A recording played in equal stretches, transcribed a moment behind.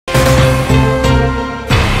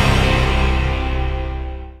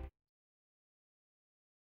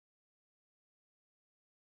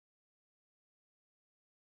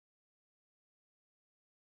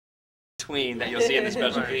between that you'll see in the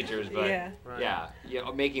special Right. features, but Yeah. Right.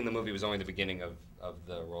 yeah, making the movie was only the beginning of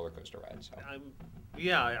the roller coaster ride. So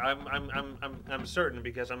I'm certain,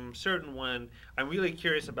 because I'm certain when I'm really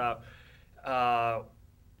curious about,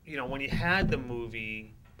 when you had the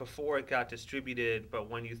movie before it got distributed, but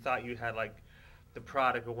when you thought you had like the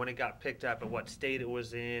product, or when it got picked up, and what state it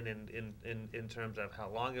was in terms of how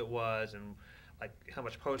long it was, and like how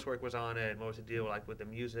much post work was on it, and what was the deal like with the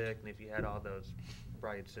music, and if you had all those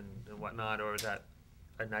rights and whatnot, or was that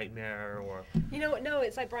a nightmare, or No,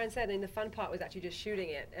 it's like Brian said. I mean, the fun part was actually just shooting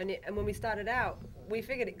it. And when we started out, we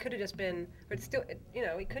figured it could have just been, but it's still,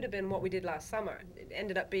 it could have been what we did last summer. It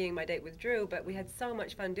ended up being My Date with Drew, but we had so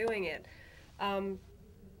much fun doing it.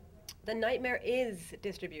 The nightmare is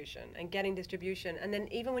distribution and getting distribution. And then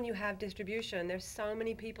even when you have distribution, there's so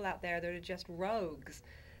many people out there that are just rogues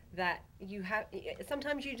that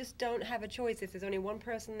sometimes you just don't have a choice. If there's only one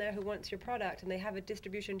person there who wants your product and they have a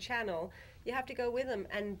distribution channel, you have to go with them.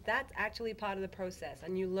 And that's actually part of the process.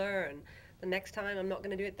 And you learn the next time I'm not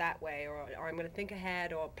going to do it that way, or I'm going to think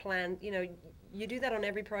ahead or plan. You do that on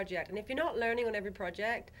every project. And if you're not learning on every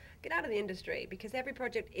project, get out of the industry, because every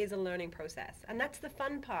project is a learning process. And that's the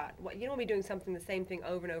fun part. You don't want to be doing something the same thing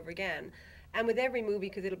over and over again. And with every movie,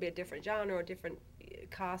 because it'll be a different genre or different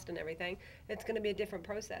cast and everything, it's going to be a different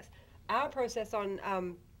process. Our process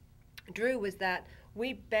on Drew was that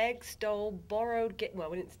we begged, stole, borrowed, well,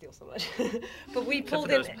 we didn't steal so much, but we pulled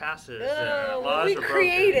in. those passes. Laws we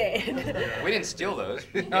created. we didn't steal those.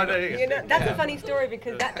 That's a funny story,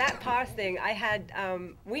 because that pass thing, I had,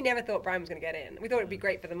 we never thought Brian was going to get in. We thought it'd be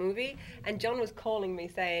great for the movie, and John was calling me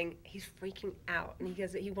saying he's freaking out, and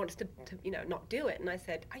he wants to not do it. And I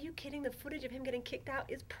said, are you kidding? The footage of him getting kicked out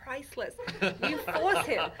is priceless. You force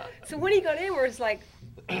him. So when he got in, we're just like,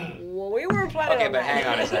 well, we weren't planning on that. Okay, but hang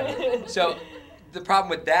on a second. So the problem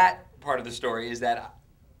with that part of the story is that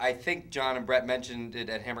I think John and Brett mentioned it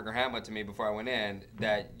at Hamburger Hamlet to me before I went in,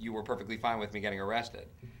 that you were perfectly fine with me getting arrested.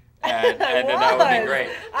 And that would be great.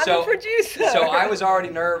 I'm a producer. So I was already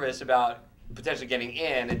nervous about potentially getting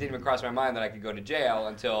in. It didn't even cross my mind that I could go to jail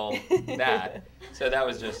until that. So that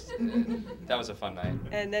was a fun night.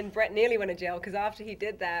 And then Brett nearly went to jail, because after he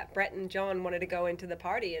did that, Brett and John wanted to go into the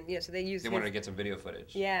party, and so they used. They wanted to get some video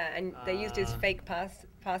footage. Yeah, and they used his fake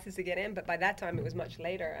passes to get in, but by that time it was much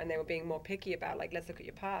later, and they were being more picky about, like, let's look at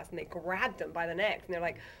your pass, and they grabbed him by the neck, and they're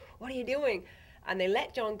like, what are you doing? And they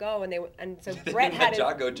let John go, and so Brett had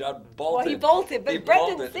John go. John bolted. Well, he bolted, but Brett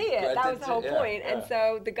didn't see it. Brett that was the whole point. Yeah. And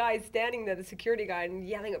so the guy's standing there, the security guy, and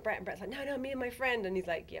yelling at Brett. And Brett's like, no, me and my friend. And he's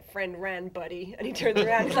like, yeah, friend ran, buddy. And he turns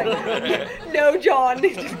around. He's like, no, John.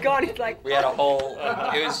 He's just gone. He's like, we had a whole.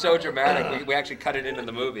 It was so dramatic. We actually cut it into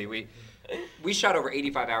the movie. We shot over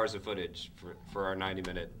 85 hours of footage for our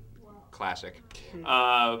 90-minute classic.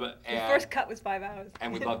 The first cut was 5 hours.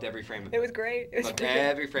 And we loved every frame of it. It was great. It was loved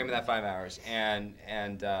every frame of that 5 hours. And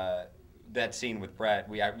that scene with Brett,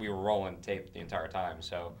 we were rolling tape the entire time.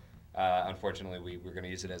 So unfortunately, we were going to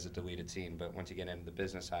use it as a deleted scene. But once you get into the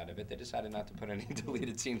business side of it, they decided not to put any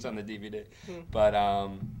deleted scenes on the DVD. But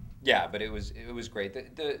but it was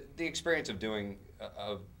great. The experience of going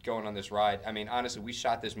on this ride. I mean, honestly, we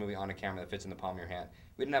shot this movie on a camera that fits in the palm of your hand.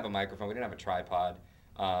 We didn't have a microphone. We didn't have a tripod.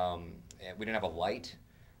 We didn't have a light.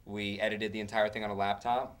 We edited the entire thing on a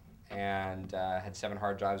laptop and had 7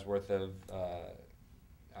 hard drives worth of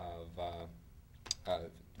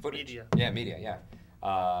footage. Media. Yeah, media. Yeah,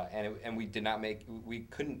 and we did not make. We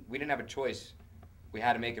didn't have a choice. We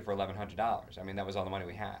had to make it for $1,100. I mean, that was all the money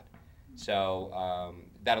we had. So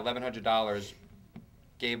that $1,100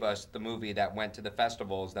 gave us the movie that went to the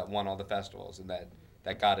festivals, that won all the festivals, and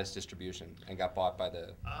that got us distribution and got bought by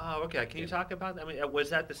the. Oh, okay. Can you talk about that? I mean, was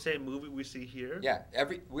that the same movie we see here? Yeah,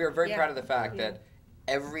 we are very proud of the fact that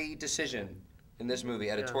every decision in this movie,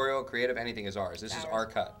 editorial, creative, anything, is ours. This is our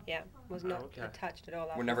cut. Yeah, was not touched at all.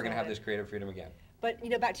 We're never going to have this creative freedom again. But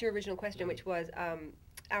back to your original question, which was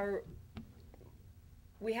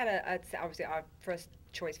we had obviously our first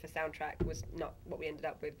choice for soundtrack was not what we ended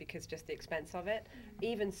up with, because just the expense of it.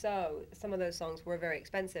 Even so, some of those songs were very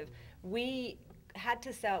expensive. We had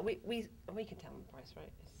to sell. We can tell them the price,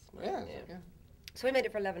 right? Yeah. So we made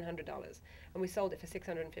it for $1,100, and we sold it for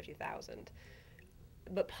 $650,000.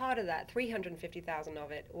 But part of that, $350,000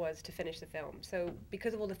 of it, was to finish the film. So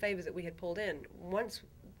because of all the favors that we had pulled in, once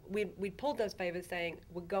we pulled those favors, saying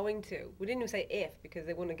we didn't even say if, because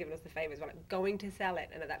they wouldn't have given us the favors. We're like, going to sell it,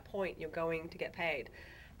 and at that point you're going to get paid.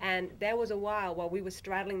 And there was a while we were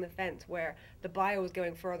straddling the fence where the buyer was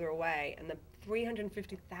going further away, and the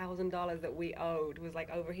 $350,000 that we owed was like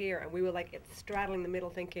over here, and we were like straddling the middle,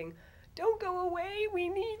 thinking, don't go away. We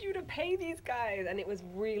need you to pay these guys. And it was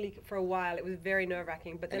really, for a while, it was very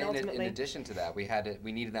nerve-wracking. But then And ultimately, in addition to that,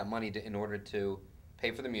 we needed that money in order to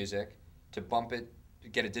pay for the music, to bump it,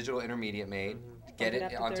 get a digital intermediate made, get Bump it it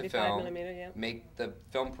up to onto 35 film, millimeter, yeah. make the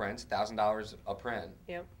film prints, $1,000 a print.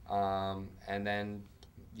 Yep. And then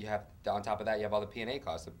you have, on top of that, you have all the P&A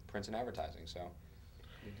costs, the prints and advertising. So,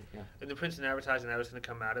 yeah. And the prints and advertising, that was going to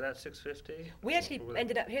come out of that $650? We actually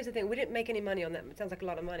ended up, here's the thing, we didn't make any money on that. It sounds like a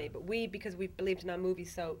lot of money, but because we believed in our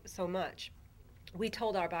movies so much, we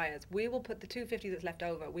told our buyers, we will put the $250 that's left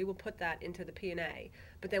over, we will put that into the P&A,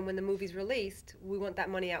 but then when the movie's released, we want that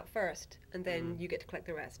money out first, and then you get to collect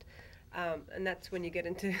the rest. And that's when you get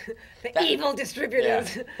into the evil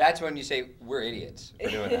distributors. Yeah, that's when you say, we're idiots for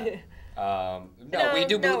doing that. No, we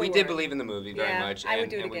did believe in the movie very much. I would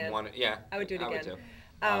do it again. I would do it again. too.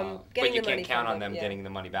 But you can't count on them getting the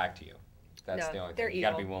money back to you. That's the only they're thing. You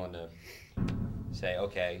got to be evil. willing to say,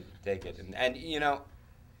 okay, take it. And you know,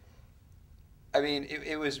 I mean,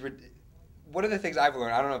 it was one of the things I've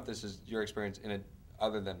learned. I don't know if this is your experience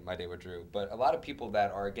other than My Day with Drew, but a lot of people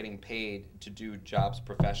that are getting paid to do jobs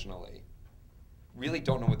professionally really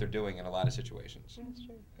don't know what they're doing in a lot of situations. That's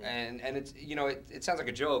true. Yeah. And it's, you know, it sounds like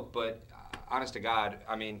a joke, but honest to God,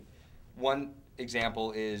 I mean, one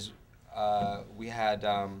example is we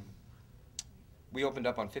opened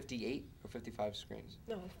up on 58 or 55 screens.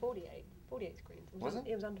 No, it was 48. 48 screens. Was it?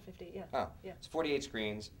 It was under 50, yeah. Oh, yeah. It's 48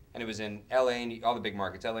 screens, and it was in LA, all the big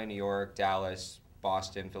markets, LA, New York, Dallas,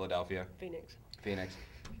 Boston, Philadelphia, Phoenix.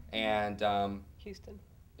 and Houston.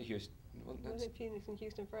 Houston. Well, Was it Phoenix and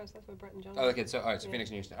Houston first? That's where Brett and John Oh, okay. So, all right. So Phoenix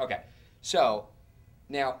and Houston. Okay. So,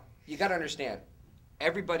 now you got to understand,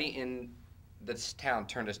 everybody in this town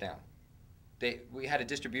turned us down. We had a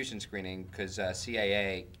distribution screening because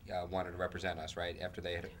CAA wanted to represent us, right? After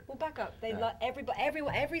they had. Well, back up. They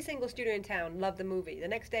every single studio in town loved the movie. The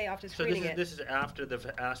next day after So screening this is after the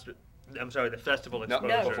festival No,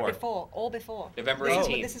 exposure. No, before. November This is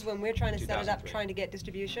 18th. This is when we're trying to set it up, 2003. trying to get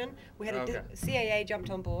distribution. We had Okay. CAA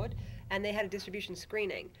jumped on board, and they had a distribution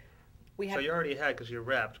screening. We had So you already had, because you're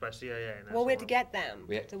repped by CAA. And that's well, we had the to one. get them.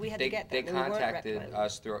 So we had they, to get them. They and we weren't contacted repped by them.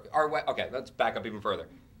 us through our okay, let's back up even further.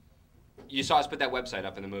 You saw us put that website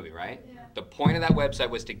up in the movie, right? Yeah. The point of that website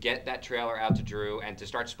was to get that trailer out to Drew and to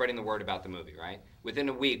start spreading the word about the movie, right? Within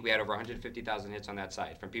a week, we had over 150,000 hits on that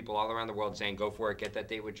site from people all around the world saying, go for it, get that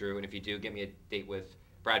date with Drew, and if you do, get me a date with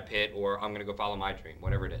Brad Pitt, or I'm going to go follow my dream,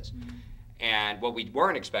 whatever it is. Mm-hmm. And what we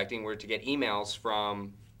weren't expecting were to get emails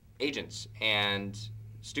from agents and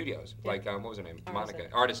studios, like, what was her name?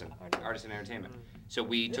 Artisan Entertainment. Mm-hmm. So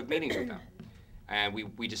we took meetings with them. And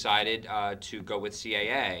we decided to go with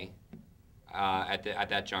CAA at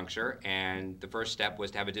that juncture, and the first step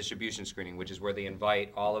was to have a distribution screening, which is where they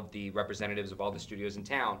invite all of the representatives of all the studios in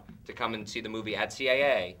town to come and see the movie at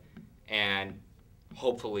CAA and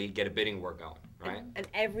hopefully get a bidding war going, right? And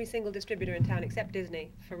every single distributor in town, except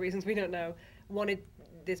Disney, for reasons we don't know, wanted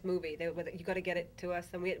this movie. They were, you got to get it to us,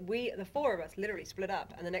 and we the four of us literally split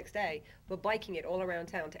up, and the next day we're biking it all around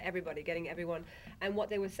town to everybody, getting everyone. And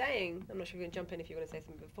what they were saying, I'm not sure if you can jump in if you want to say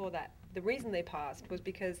something before that, the reason they passed was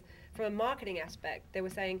because from a marketing aspect, they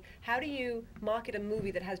were saying, how do you market a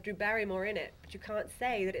movie that has Drew Barrymore in it, but you can't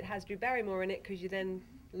say that it has Drew Barrymore in it because you then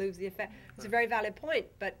lose the effect. It's a very valid point,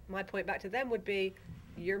 but my point back to them would be,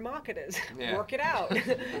 you're marketers. Yeah. Work it out.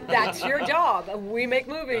 That's your job. We make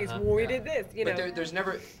movies. We did this. You know. But there's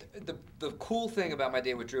never the cool thing about My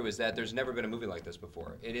Day with Drew is that there's never been a movie like this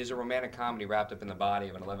before. It is a romantic comedy wrapped up in the body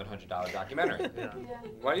of an $1,100 documentary. Yeah.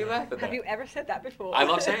 Why do you laugh at that? Have you ever said that before? I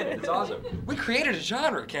love saying it. It's awesome. We created a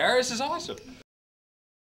genre, Kara. This is awesome.